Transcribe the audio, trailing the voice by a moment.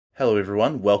Hello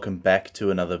everyone, welcome back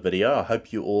to another video. I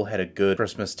hope you all had a good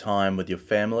Christmas time with your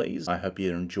families. I hope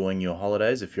you're enjoying your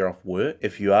holidays if you're off work.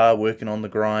 If you are working on the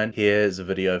grind, here's a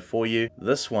video for you.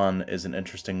 This one is an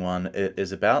interesting one. It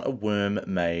is about a worm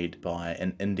made by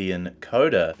an Indian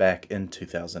coder back in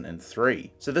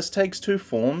 2003. So this takes two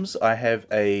forms. I have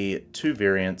two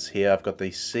variants here. I've got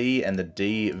the C and the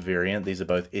D variant. These are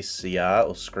both SCR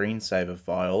or screensaver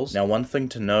files. Now one thing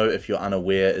to know if you're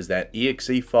unaware is that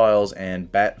exe files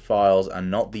and bat files are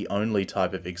not the only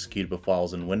type of executable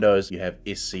files in Windows. You have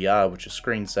SCR, which are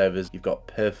screensavers. You've got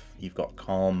PIF, you've got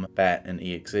COM, BAT, and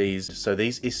EXEs. So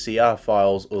these SCR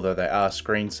files, although they are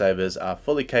screensavers, are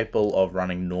fully capable of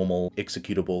running normal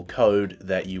executable code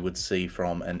that you would see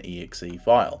from an exe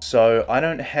file. So I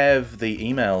don't have the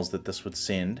emails that this would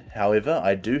send. However,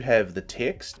 I do have the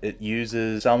text. It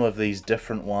uses some of these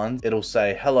different ones. It'll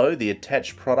say, "Hello, the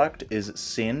attached product is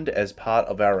send as part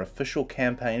of our official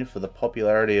campaign for the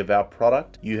popularity of our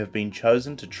product. You have been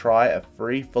chosen to try a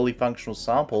free, fully functional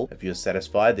sample. If you're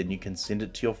satisfied, then you can send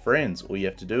it to your friends. All you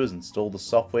have to do is install the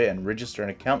software and register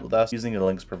an account with us using the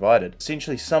links provided."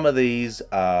 Essentially, some of these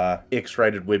are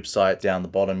X-rated websites. Down the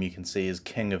bottom, you can see is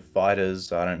King of Fighters.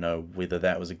 So I don't know whether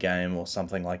that was a game or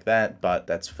something like that, but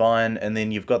that's fine. And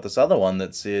then you've got this other one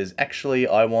that says, "Actually,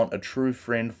 I want a true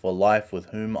friend for life with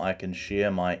whom I can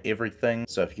share my everything.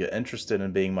 So if you're interested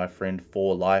in being my friend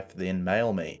for life, then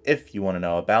mail me. If you want to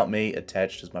know about me,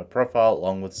 attached is my profile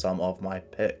along with some of my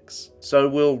pics." So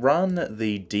we'll run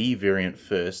the D variant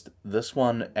first. This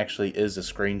one actually is a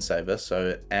screensaver, so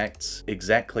it acts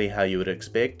exactly how you would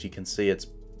expect. You can see it's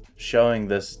showing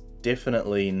this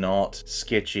definitely not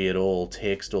sketchy at all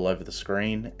text all over the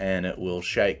screen, and it will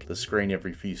shake the screen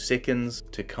every few seconds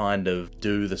to kind of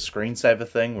do the screensaver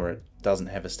thing where it doesn't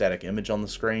have a static image on the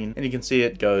screen. And you can see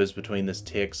it goes between this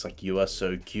text like "You are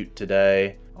so cute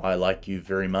today," "I like you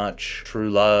very much," "True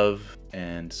love,"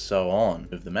 and so on.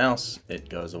 Move the mouse, it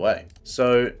goes away.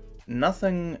 So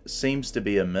nothing seems to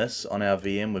be amiss on our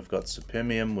VM. We've got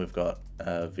Supermium, we've got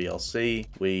VLC.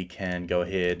 We can go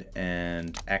ahead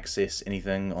and access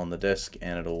anything on the disk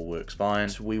and it all works fine.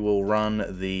 So we will run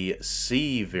the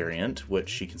C variant,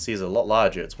 which you can see is a lot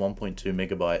larger. It's 1.2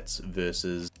 megabytes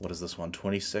versus, what is this one,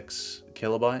 26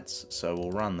 kilobytes. So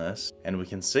we'll run this and we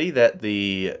can see that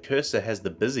the cursor has the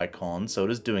busy icon, so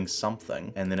it is doing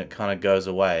something, and then it kind of goes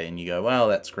away and you go, well,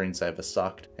 that screensaver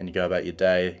sucked, and you go about your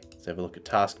day. Let's have a look at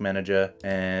Task Manager,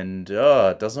 and oh,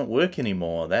 it doesn't work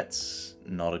anymore. That's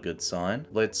not a good sign.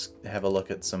 Let's have a look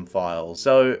at some files.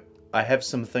 So I have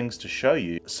some things to show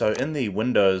you. So in the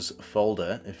Windows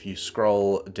folder, if you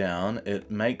scroll down, it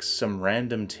makes some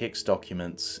random text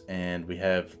documents, and we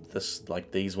have this,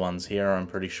 like these ones here, I'm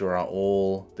pretty sure are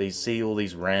all, see all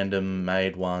these random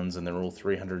made ones, and they're all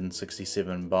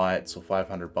 367 bytes or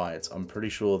 500 bytes. I'm pretty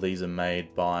sure these are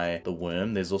made by the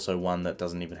worm. There's also one that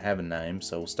doesn't even have a name,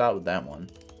 so we'll start with that one.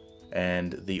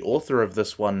 And the author of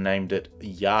this one named it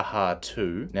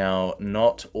Yaha2. Now,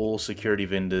 not all security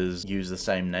vendors use the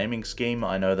same naming scheme.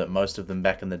 I know that most of them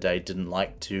back in the day didn't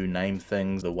like to name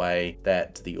things the way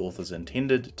that the authors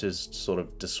intended, to sort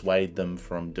of dissuade them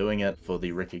from doing it for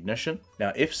the recognition.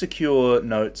 Now, F-Secure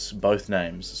notes both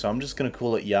names, so I'm just going to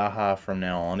call it Yaha from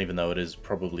now on, even though it is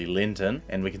probably Lenten.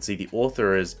 And we can see the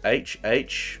author is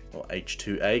HH or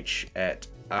H2H at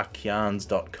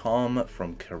Arkyans.com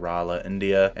from Kerala,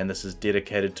 India, and this is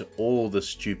dedicated to all the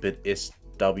stupid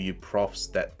SW profs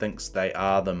that thinks they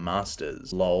are the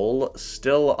masters. Lol,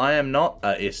 still I am not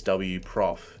a SW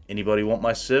prof. Anybody want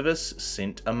my service?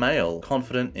 Sent a mail.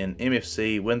 Confident in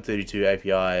MFC, Win32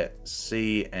 API,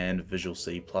 C, and Visual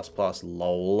C++.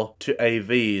 Lol. To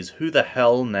AVs, who the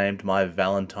hell named my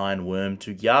Valentine worm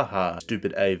to Yaha?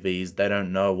 Stupid AVs, they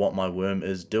don't know what my worm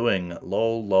is doing.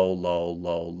 Lol, lol, lol,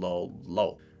 lol, lol,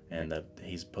 lol. And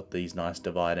he's put these nice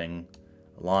dividing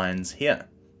lines here.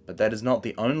 But that is not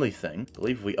the only thing. I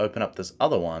believe if we open up this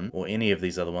other one, or any of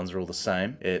these other ones are all the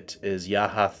same, it is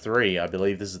Yaha 3. I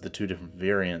believe this is the two different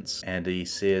variants. And he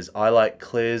says, "I like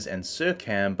Claire's and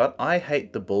Surcam, but I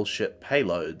hate the bullshit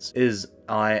payloads. Is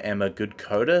I am a good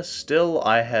coder? Still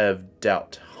I have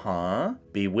doubt, huh?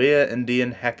 Beware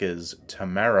Indian hackers,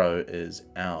 tomorrow is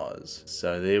ours."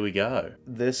 So there we go.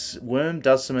 This worm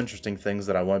does some interesting things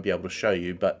that I won't be able to show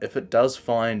you, but if it does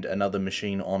find another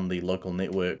machine on the local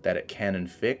network that it can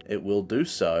infect, it will do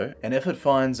so. And if it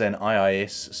finds an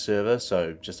IIS server,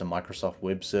 so just a Microsoft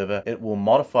web server, it will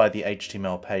modify the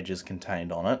HTML pages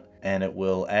contained on it, and it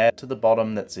will add to the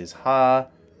bottom that says ha,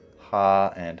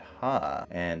 ha and ha,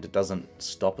 and it doesn't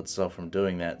stop itself from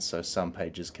doing that, so some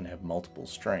pages can have multiple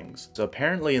strings. So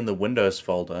apparently in the Windows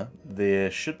folder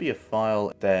there should be a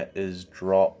file that is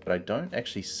dropped, but I don't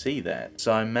actually see that.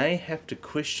 So I may have to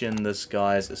question this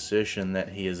guy's assertion that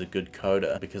he is a good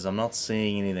coder, because I'm not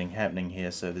seeing anything happening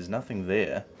here, so there's nothing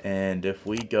there. And if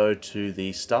we go to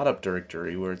the startup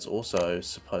directory where it's also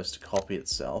supposed to copy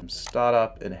itself,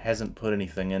 startup, it hasn't put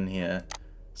anything in here.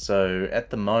 So at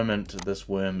the moment this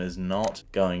worm is not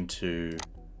going to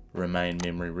remain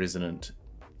memory resident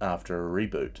after a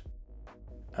reboot.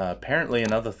 Apparently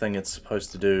another thing it's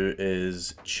supposed to do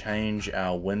is change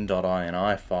our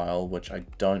win.ini file, which I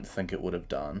don't think it would have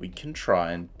done. We can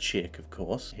try and check, of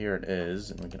course. Here it is,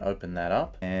 and we can open that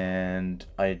up. And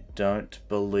I don't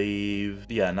believe,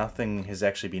 yeah, nothing has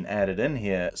actually been added in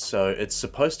here. So it's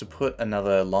supposed to put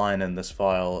another line in this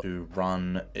file to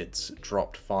run its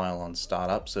dropped file on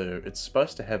startup. So it's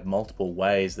supposed to have multiple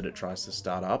ways that it tries to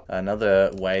start up. Another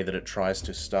way that it tries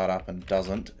to start up and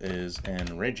doesn't is in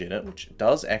regedit, which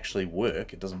does actually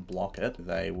work. It doesn't block it.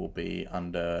 They will be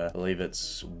under, I believe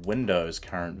it's Windows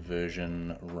current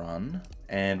version run.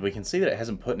 And we can see that it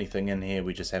hasn't put anything in here.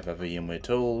 We just have a VMware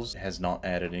tools. It has not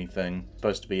added anything. It's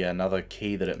supposed to be another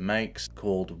key that it makes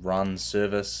called run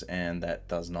service, and that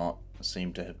does not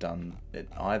seem to have done it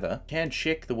either. Can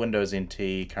check the Windows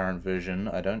NT current version.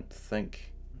 I don't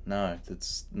think, no,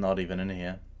 it's not even in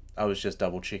here. I was just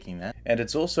double checking that. And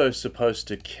it's also supposed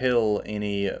to kill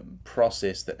any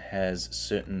process that has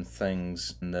certain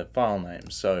things in the file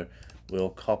name. So we'll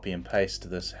copy and paste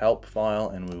this help file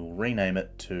and we will rename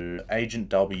it to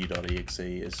agentw.exe.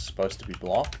 is supposed to be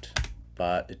blocked,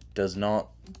 but it does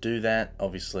not do that.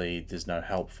 Obviously there's no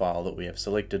help file that we have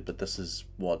selected, but this is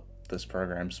what this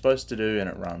program's supposed to do and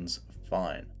it runs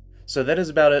fine. So that is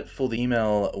about it for the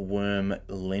email worm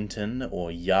Lenton or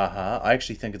Yaha. I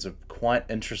actually think it's a quite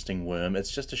interesting worm.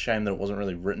 It's just a shame that it wasn't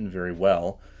really written very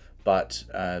well, but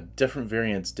different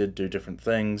variants did do different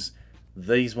things.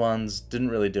 These ones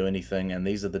didn't really do anything, and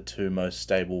these are the two most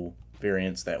stable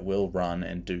variants that will run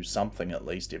and do something at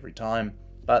least every time,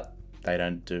 but they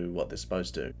don't do what they're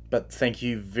supposed to. But thank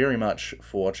you very much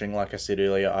for watching. Like I said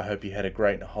earlier, I hope you had a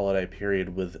great holiday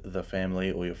period with the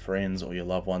family or your friends or your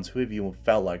loved ones, whoever you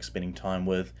felt like spending time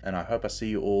with, and I hope I see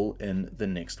you all in the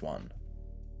next one.